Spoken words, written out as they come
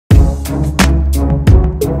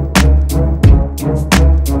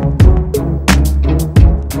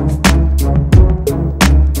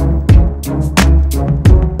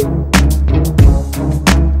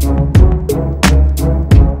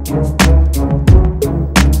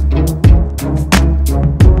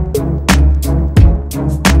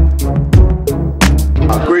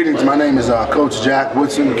is Coach Jack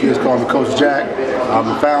Woodson. The kids call me Coach Jack. I'm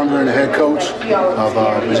the founder and the head coach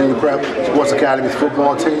of Virginia Prep Sports Academy's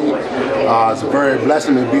football team. It's a very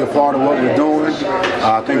blessing to be a part of what we're doing.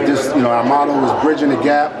 I think this, our motto is bridging the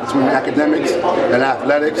gap between academics and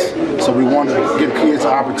athletics. So we want to give kids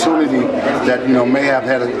an opportunity that may have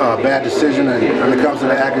had a bad decision and when it comes to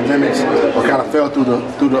the academics or kind of fell through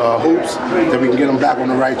the hoops, that we can get them back on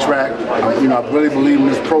the right track. I really believe in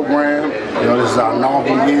this program. This is our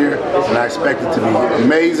inaugural year, and I expect it to be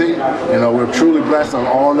amazing. We're truly blessed on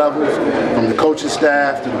all levels, from the coaching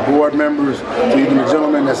staff to the board members to even the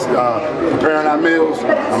gentleman that's preparing our meals.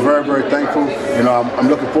 I'm very, very thankful. I'm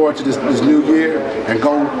looking forward to this new year, and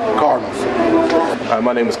go Cardinals.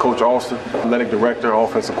 My name is Coach Austin, Athletic Director,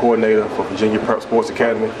 Offensive Coordinator for Virginia Prep Sports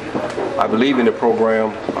Academy. I believe in the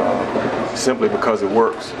program simply because it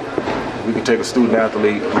works. We can take a student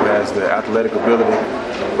athlete who has the athletic ability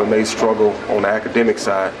but may struggle on the academic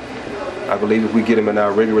side. I believe if we get them in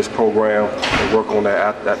our rigorous program and work on the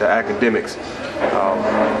academics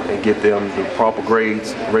and get them the proper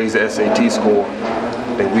grades, raise the SAT score,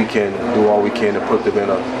 then we can do all we can to put them in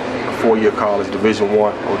a four-year college Division I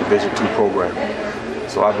or Division II program.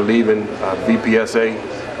 So I believe in VPSA,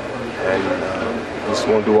 and just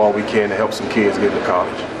want to do all we can to help some kids get into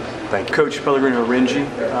college. Thank you. Coach Pellegrino Rengi,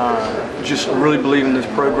 just really believe in this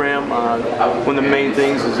program. One of the main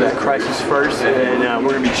things is that crisis first, and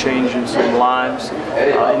we're going to be changing some lives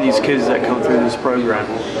in these kids that come through this program.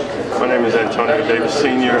 My name is Antonio Davis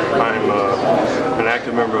Sr. I'm an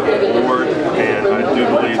active member of the board, and I do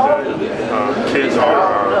believe that kids are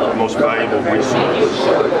our most valuable resource.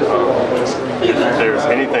 If there's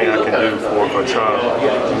anything I can do for a child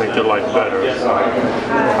to make their life better,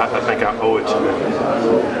 I think I owe it to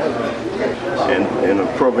them. In a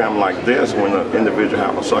program like this, when an individual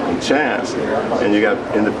has a second chance, and you got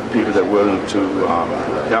people that are willing to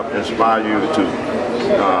help inspire you to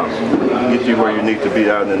get you where you need to be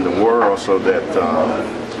out in the world, so that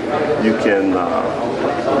you can,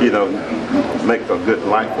 make a good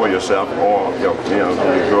life for yourself, or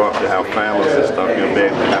when you grow up to have families and stuff, you'll be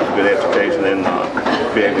able to have a good education and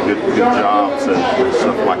be able to get good jobs and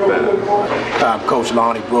stuff like that. I'm Coach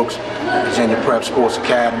Lonnie Brooks, Virginia Prep Sports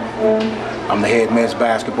Academy. I'm the head men's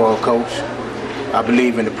basketball coach. I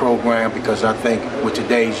believe in the program because I think with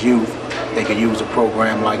today's youth, they can use a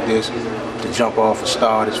program like this to jump off a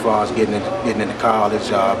start as far as getting into college,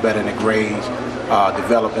 bettering the grades,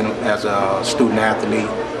 developing as a student athlete,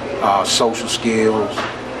 social skills,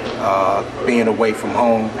 being away from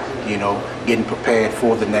home, getting prepared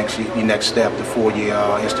for the next step, the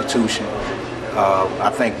four-year institution.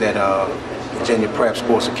 I think that Virginia Prep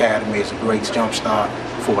Sports Academy is a great jump start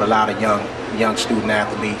for a lot of young student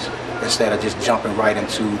athletes, instead of just jumping right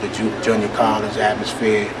into the junior college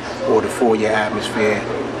atmosphere or the four-year atmosphere,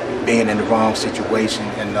 being in the wrong situation.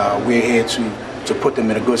 And we're here to put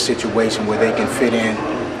them in a good situation where they can fit in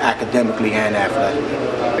academically and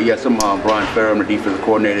athletically. Yes, I'm Brian Farrer. I'm the defensive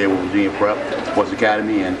coordinator with Virginia Prep Sports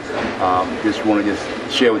Academy, and just want to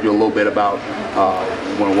share with you a little bit about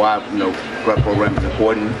why prep program is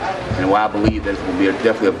important, and why I believe that it's going to be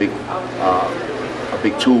definitely a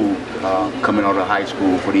big tool coming out of high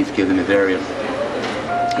school for these kids in this area,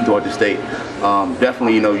 Georgia State.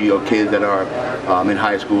 Definitely, your kids that are in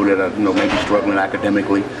high school that are maybe struggling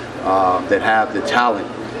academically, that have the talent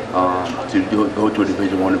to go to a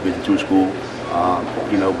Division I, Division II school.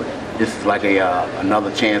 But this is like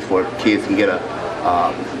another chance for kids to get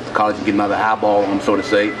college and get another eyeball on them, so to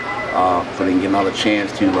say, so they can get another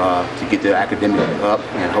chance to get their academics up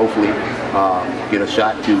and hopefully get a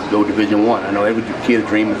shot to go Division I. I know every kid's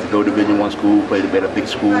dream is to go Division I school, play at a big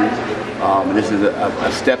school. And this is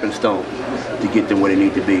a stepping stone to get them where they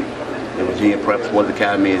need to be. The Virginia Prep Sports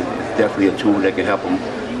Academy is definitely a tool that can help them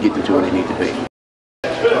get them to where they need to be.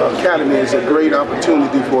 Academy is a great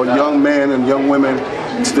opportunity for young men and young women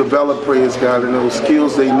to develop, praise God, and those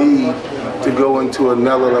skills they need to go into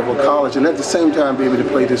another level of college, and at the same time be able to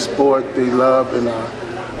play the sport they love and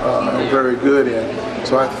are very good in.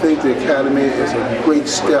 So I think the Academy is a great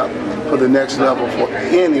step for the next level for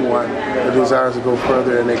anyone that desires to go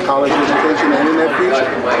further in their college education and in their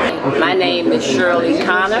future. My name is Shirley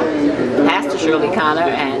Connor, Pastor Shirley Connor,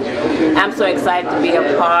 and I'm so excited to be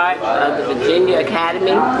a part of the Virginia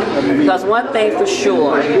Academy, because one thing for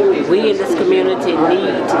sure, we in this community need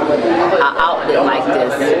an outlet like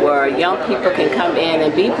this where young people can come in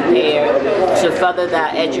and be prepared to further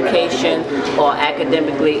their education or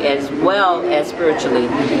academically as well as spiritually.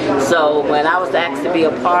 So when I was asked to be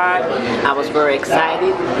a part, I was very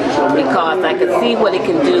excited, because I can see what it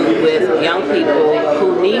can do with young people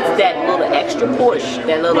who needs that little extra push,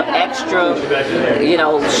 that little extra,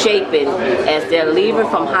 shaping as they're leaving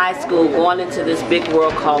from high school, going into this big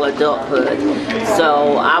world called adulthood.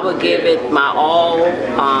 So I would give it my all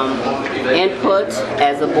input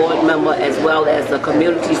as a board member as well as the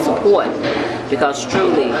community support, because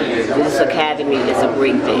truly this academy is a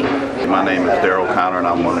great thing. My name is Daryl Connor and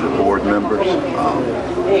I'm one of the board members.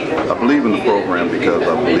 I believe in the program because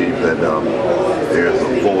I believe that there's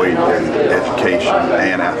a void in education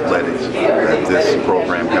and athletics that this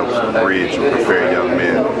program helps bridge and prepare young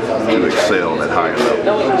men to excel at higher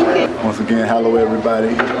levels. Once again, hello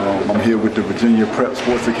everybody. I'm here with the Virginia Prep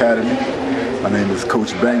Sports Academy. My name is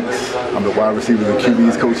Coach Banks. I'm the wide receivers and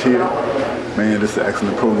QBs coach here. Man, this is an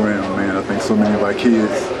excellent program, man. I think so many of our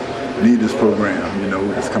kids need this program,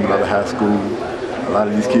 just coming out of high school. A lot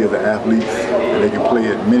of these kids are athletes, and they can play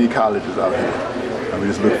at many colleges out here. And we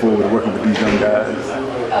just look forward to working with these young guys.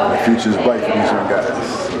 The future is bright for these young guys.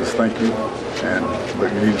 So just thank you, and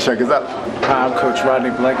you need to check us out. Hi, I'm Coach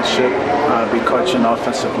Rodney Blankenship. I'll be coaching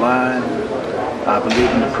offensive line. I believe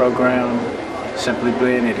in the program, simply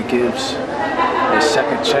being that it gives a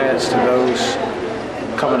second chance to those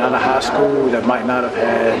coming out of high school that might not have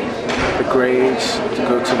had the grades to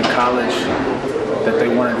go to the college that they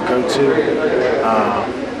wanted to go to.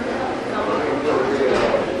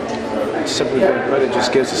 Simply put, it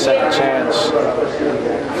just gives a second chance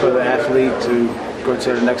for the athlete to go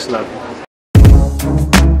to the next level.